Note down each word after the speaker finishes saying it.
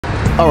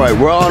All right,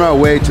 we're on our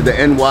way to the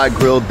NY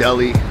Grill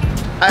Deli.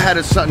 I had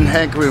a sudden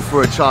hankering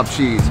for a chopped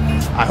cheese.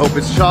 I hope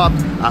it's chopped,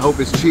 I hope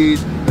it's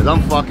cheese, because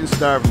I'm fucking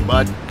starving,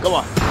 bud. Come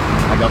on.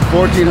 I got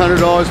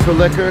 $1,400 for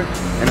liquor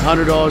and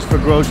 $100 for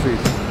groceries.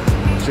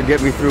 Should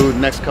get me through the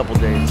next couple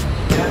days.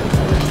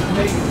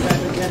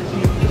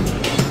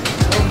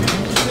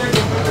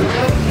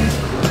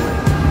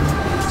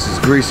 This is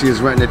Greasy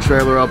is renting a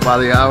trailer out by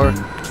the hour.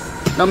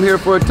 I'm here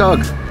for a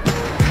tug.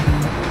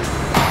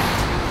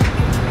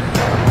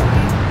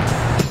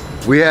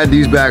 We had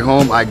these back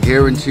home. I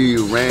guarantee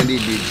you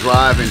Randy'd be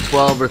driving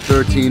 12 or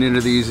 13 into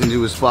these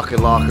into his fucking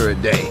locker a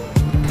day.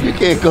 You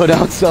can't go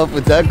down south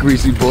with that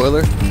greasy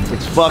boiler.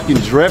 It's fucking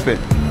dripping.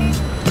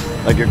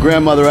 Like your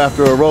grandmother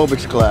after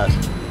aerobics class.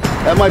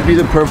 That might be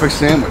the perfect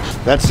sandwich.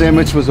 If that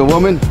sandwich was a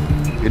woman,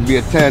 it'd be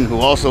a 10 who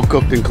also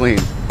cooked and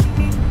cleaned.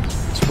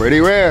 It's pretty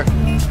rare.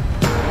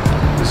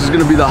 This is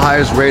gonna be the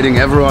highest rating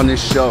ever on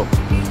this show.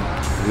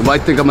 You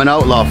might think I'm an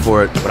outlaw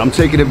for it, but I'm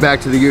taking it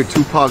back to the year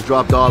Tupac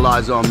dropped All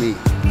Eyes on Me.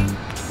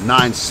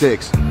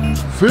 9-6.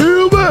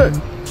 Feel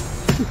me!